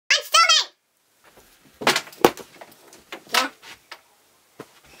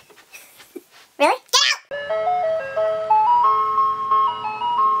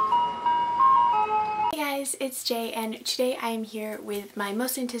it's Jay, and today I am here with my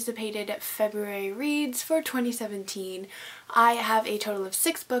most anticipated February reads for 2017. I have a total of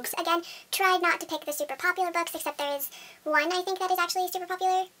 6 books. Again, tried not to pick the super popular books, except there is one I think that is actually super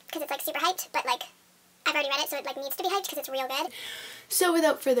popular, because it's like super hyped, but like I've already read it, so it like needs to be hyped because it's real good. So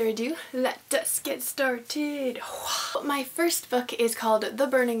without further ado, let us get started. My first book is called The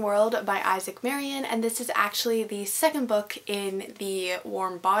Burning World by Isaac Marion, and this is actually the second book in the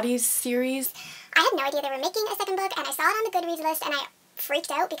Warm Bodies series. I had no idea they were making a second book, and I saw it on the Goodreads list, and I freaked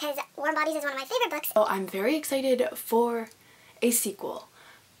out because Warm Bodies is one of my favorite books. So I'm very excited for a sequel.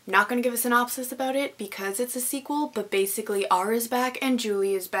 I'm not going to give a synopsis about it because it's a sequel, but basically R is back and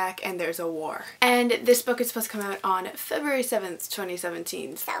Julie is back and there's a war. And this book is supposed to come out on February 7th,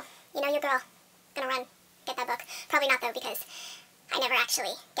 2017. So, you know your girl. Gonna run. Get that book. Probably not though, because I never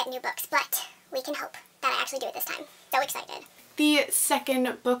actually get new books, but we can hope that I actually do it this time. So excited. The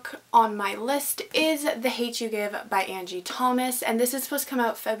second book on my list is The Hate U Give by Angie Thomas, and this is supposed to come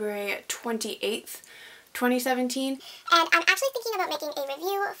out February 28th, 2017. And I'm actually thinking about making a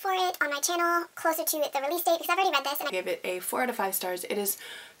review for it on my channel closer to the release date because I've already read this. And I give it a 4 out of 5 stars. It is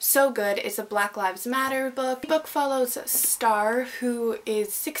so good. It's a Black Lives Matter book. The book follows Star, who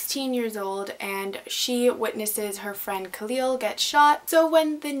is 16 years old, and she witnesses her friend Khalil get shot. So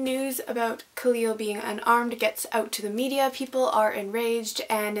when the news about Khalil being unarmed gets out to the media, people are enraged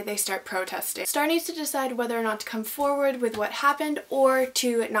and they start protesting. Star needs to decide whether or not to come forward with what happened or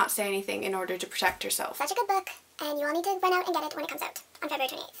to not say anything in order to protect herself. Such a good book, and you all need to run out and get it when it comes out on February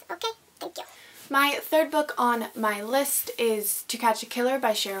 28th. Okay? Thank you. My third book on my list is To Catch a Killer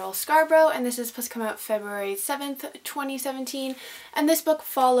by Cheryl Scarborough, and this is supposed to come out February 7th, 2017. And this book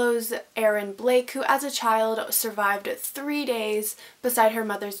follows Erin Blake, who as a child survived 3 days beside her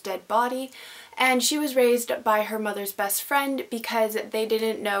mother's dead body, and she was raised by her mother's best friend because they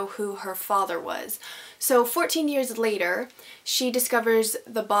didn't know who her father was. So 14 years later, she discovers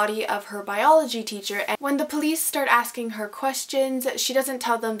the body of her biology teacher, and when the police start asking her questions, she doesn't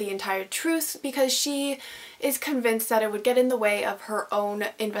tell them the entire truth because she is convinced that it would get in the way of her own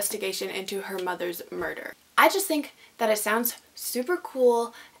investigation into her mother's murder. I just think that it sounds super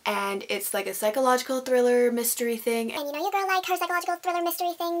cool, and it's like a psychological thriller mystery thing. And you know your girl like her psychological thriller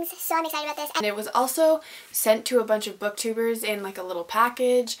mystery things, so I'm excited about this. And it was also sent to a bunch of booktubers in like a little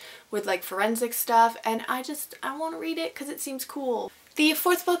package with like forensic stuff, and I want to read it because it seems cool. The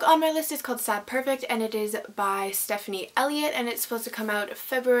fourth book on my list is called Sad Perfect, and it is by Stephanie Elliott, and it's supposed to come out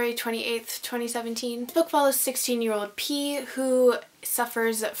February 28th, 2017. This book follows 16-year-old P, who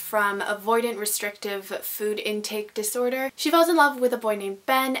suffers from avoidant restrictive food intake disorder. She falls in love with a boy named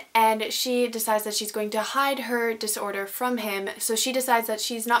Ben, and she decides that she's going to hide her disorder from him, so she decides that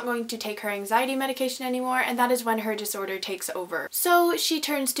she's not going to take her anxiety medication anymore, and that is when her disorder takes over. So she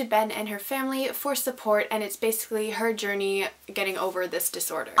turns to Ben and her family for support, and it's basically her journey getting over this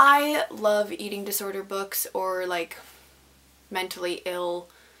disorder. I love eating disorder books or like mentally ill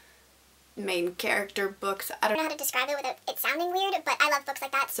main character books. I don't know how to describe it without it sounding weird, but I love books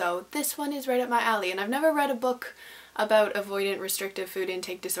like that. So this one is right up my alley, and I've never read a book about avoidant restrictive food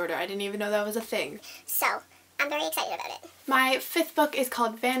intake disorder. I didn't even know that was a thing. So I'm very excited about it. My fifth book is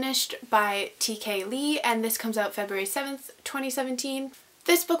called Vanished by T.K. Lee, and this comes out February 7th, 2017.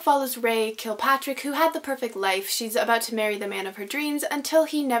 This book follows Ray Kilpatrick, who had the perfect life. She's about to marry the man of her dreams until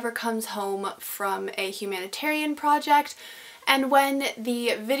he never comes home from a humanitarian project. And when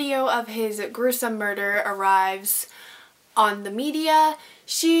the video of his gruesome murder arrives on the media,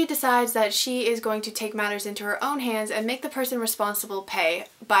 she decides that she is going to take matters into her own hands and make the person responsible pay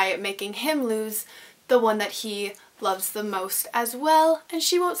by making him lose the one that he loves the most as well, and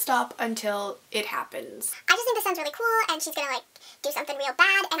she won't stop until it happens. I just think this sounds really cool, and she's gonna like do something real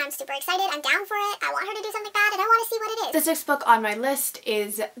bad, and I'm super excited. I'm down for it. I want her to do something bad, and I want to see what it is. The sixth book on my list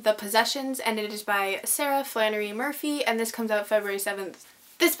is The Possessions, and it is by Sarah Flannery Murphy, and this comes out February 7th.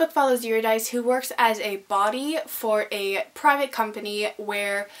 This book follows Eurydice, who works as a body for a private company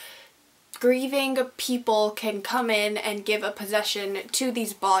where grieving people can come in and give a possession to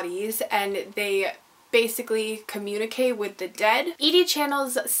these bodies, and they basically communicate with the dead. Edie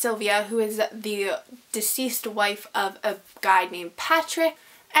channels Sylvia, who is the deceased wife of a guy named Patrick,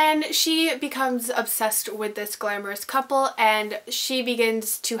 and she becomes obsessed with this glamorous couple, and she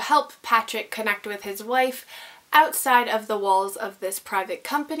begins to help Patrick connect with his wife outside of the walls of this private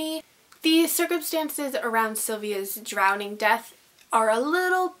company. The circumstances around Sylvia's drowning death are a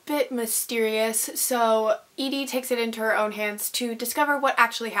little bit mysterious, so Edie takes it into her own hands to discover what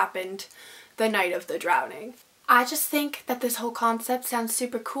actually happened the night of the drowning. I just think that this whole concept sounds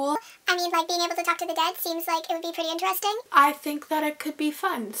super cool. I mean, like, being able to talk to the dead seems like it would be pretty interesting. I think that it could be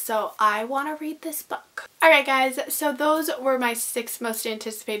fun, so I want to read this book. Alright guys, so those were my 6 most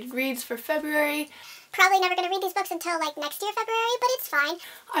anticipated reads for February. Probably never going to read these books until, like, next year, February, but it's fine.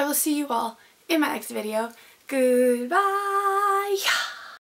 I will see you all in my next video. Goodbye!